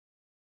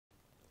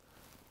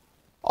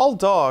All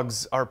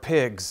dogs are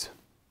pigs.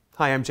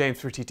 Hi, I'm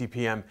James for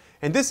TTPM,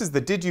 and this is the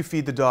Did You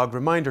Feed the Dog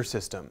reminder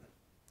system.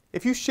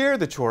 If you share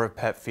the chore of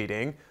pet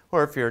feeding,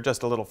 or if you're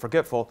just a little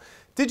forgetful,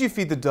 Did You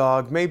Feed the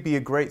Dog may be a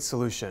great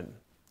solution.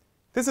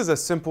 This is a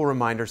simple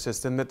reminder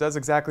system that does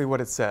exactly what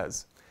it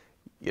says.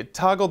 You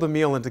toggle the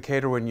meal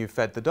indicator when you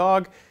fed the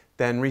dog,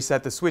 then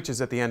reset the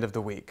switches at the end of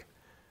the week.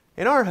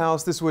 In our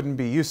house, this wouldn't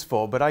be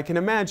useful, but I can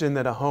imagine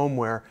that a home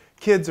where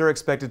kids are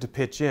expected to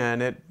pitch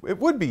in, it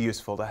would be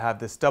useful to have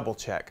this double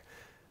check.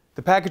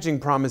 The packaging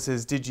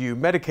promises Did You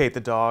Medicate the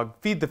Dog,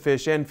 Feed the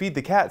Fish, and Feed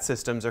the Cat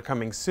systems are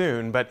coming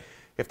soon, but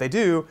if they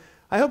do,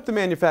 I hope the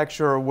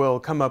manufacturer will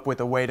come up with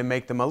a way to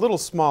make them a little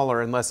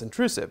smaller and less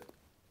intrusive,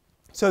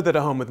 so that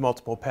a home with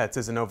multiple pets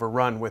isn't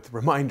overrun with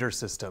reminder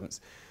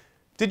systems.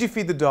 Did You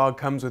Feed the Dog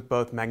comes with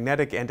both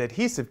magnetic and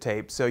adhesive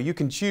tape, so you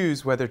can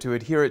choose whether to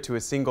adhere it to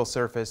a single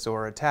surface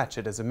or attach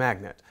it as a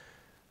magnet.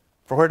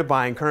 For where to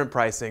buy and current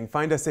pricing,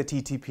 find us at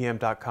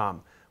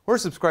ttpm.com or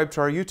subscribe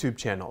to our YouTube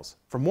channels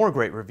for more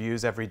great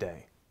reviews every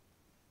day.